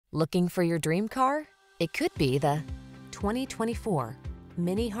Looking for your dream car? It could be the 2024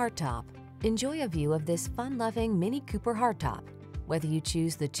 Mini Hardtop. Enjoy a view of this fun-loving Mini Cooper hardtop. Whether you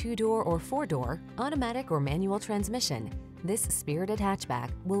choose the 2-door or 4-door, automatic or manual transmission, this spirited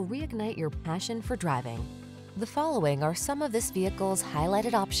hatchback will reignite your passion for driving. The following are some of this vehicle's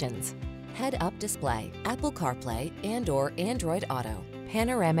highlighted options: head-up display, Apple CarPlay and/or Android Auto,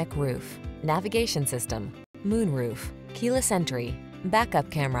 panoramic roof, navigation system, moonroof, keyless entry, backup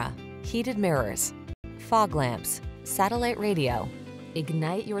camera, heated mirrors, fog lamps, satellite radio.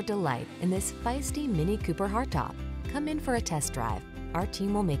 Ignite your delight in this feisty Mini Cooper hardtop. Come in for a test drive. Our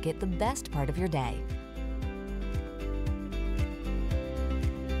team will make it the best part of your day.